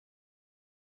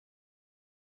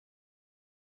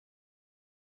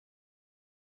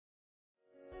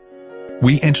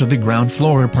We enter the ground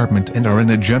floor apartment and are in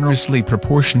a generously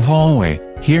proportioned hallway.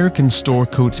 Here can store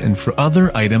coats and for other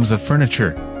items of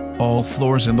furniture. All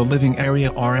floors in the living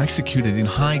area are executed in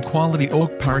high-quality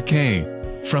oak parquet.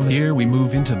 From here we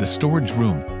move into the storage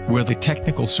room, where the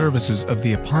technical services of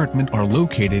the apartment are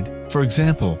located, for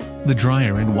example, the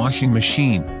dryer and washing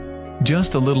machine.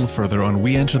 Just a little further on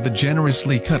we enter the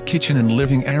generously cut kitchen and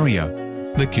living area.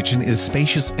 The kitchen is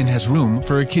spacious and has room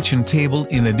for a kitchen table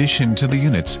in addition to the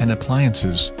units and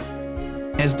appliances.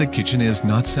 As the kitchen is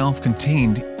not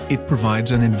self-contained, it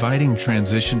provides an inviting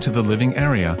transition to the living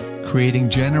area, creating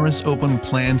generous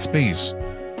open-plan space.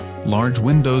 Large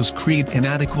windows create an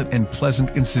adequate and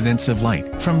pleasant incidence of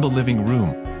light. From the living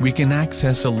room, we can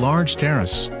access a large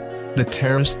terrace. The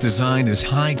terrace design is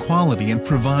high quality and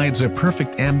provides a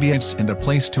perfect ambience and a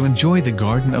place to enjoy the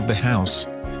garden of the house.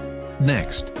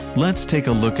 Next, let's take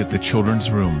a look at the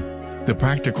children's room. The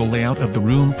practical layout of the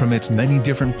room permits many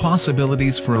different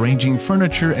possibilities for arranging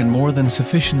furniture and more than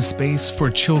sufficient space for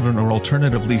children or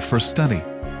alternatively for study.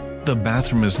 The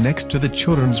bathroom is next to the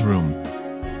children's room.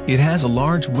 It has a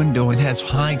large window and has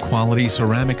high-quality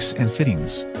ceramics and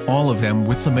fittings, all of them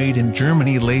with the Made in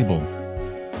Germany label.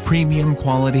 Premium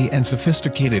quality and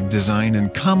sophisticated design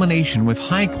in combination with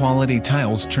high-quality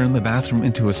tiles turn the bathroom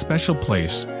into a special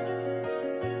place.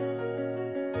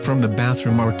 From the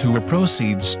bathroom our tour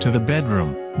proceeds to the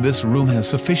bedroom. This room has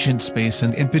sufficient space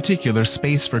and in particular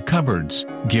space for cupboards.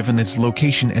 Given its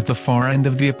location at the far end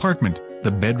of the apartment,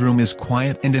 the bedroom is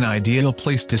quiet and an ideal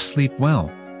place to sleep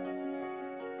well.